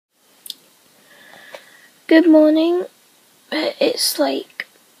Good morning. It's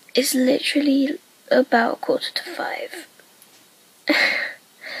literally about 4:45.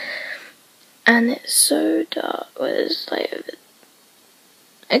 And it's so dark. Well, there's light over.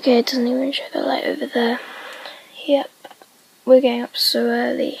 Okay, it doesn't even show the light over there. Yep. We're getting up so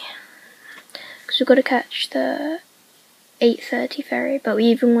early. Because we've got to catch the 8:30 ferry, but we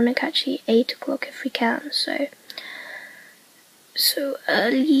even want to catch the 8 o'clock if we can, so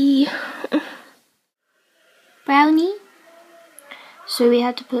early. Brownie? So we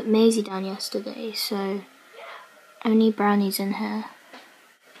had to put Maisie down yesterday, so only Brownie's in here.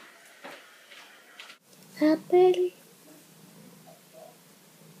 Happily.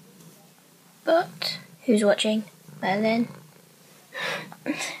 But who's watching? Merlin.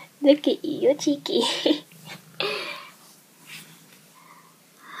 Look at you, you're cheeky.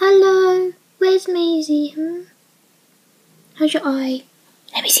 Hello, where's Maisie? How's your eye?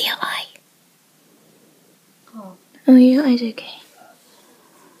 Let me see your eye. Oh, your eye's okay.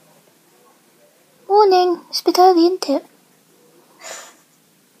 Morning, it's a bit early, isn't it?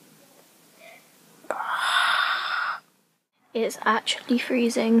 It's actually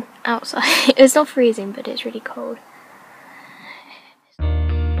freezing outside. It's not freezing, but it's really cold.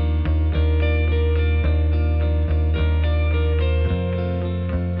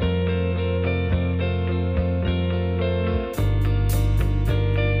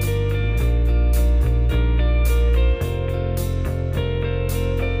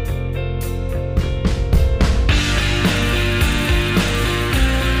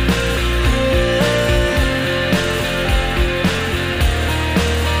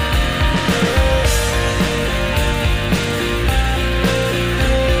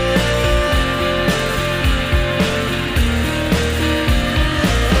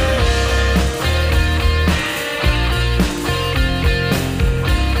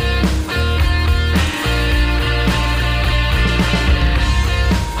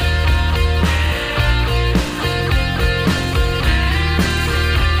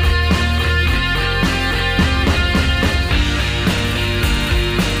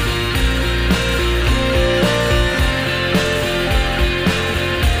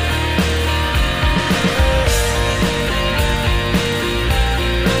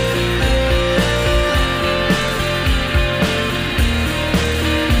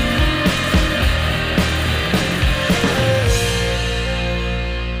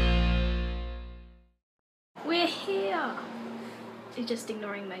 We're here! You're just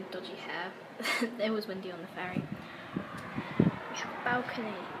ignoring my dodgy hair. It was windy on the ferry. We have a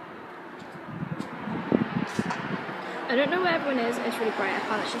balcony. I don't know where everyone is, it's really bright, I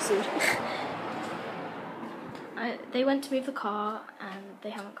can't actually see. They went to move the car and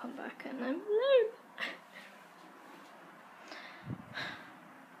they haven't come back and I'm alone.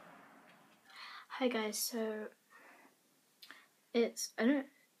 Hi guys, so it's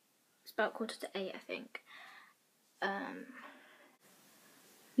about 7:45, I think.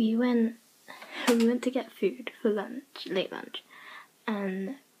 We went to get food for lunch, late lunch,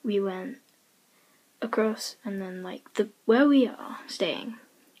 and we went across, and then where we are staying,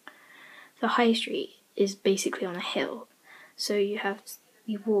 the high street is basically on a hill, so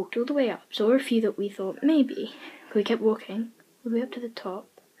we walked all the way up. So there were a few that we thought maybe, but we kept walking all the way up to the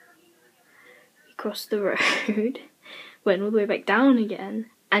top. We crossed the road, went all the way back down again,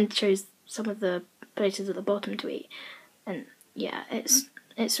 and chose some of the places at the bottom to eat. And yeah,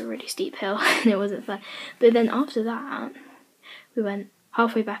 it's a really steep hill and it wasn't fun. But then after that, we went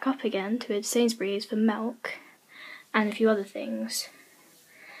halfway back up again to Sainsbury's for milk and a few other things.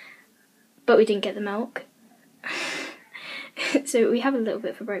 But we didn't get the milk. So we have a little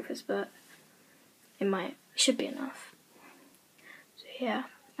bit for breakfast, but it should be enough. So yeah,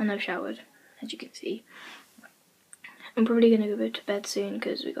 and I've showered, as you can see. I'm probably going to go to bed soon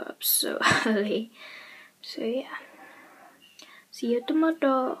because we got up so early. So yeah. See you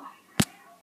tomorrow.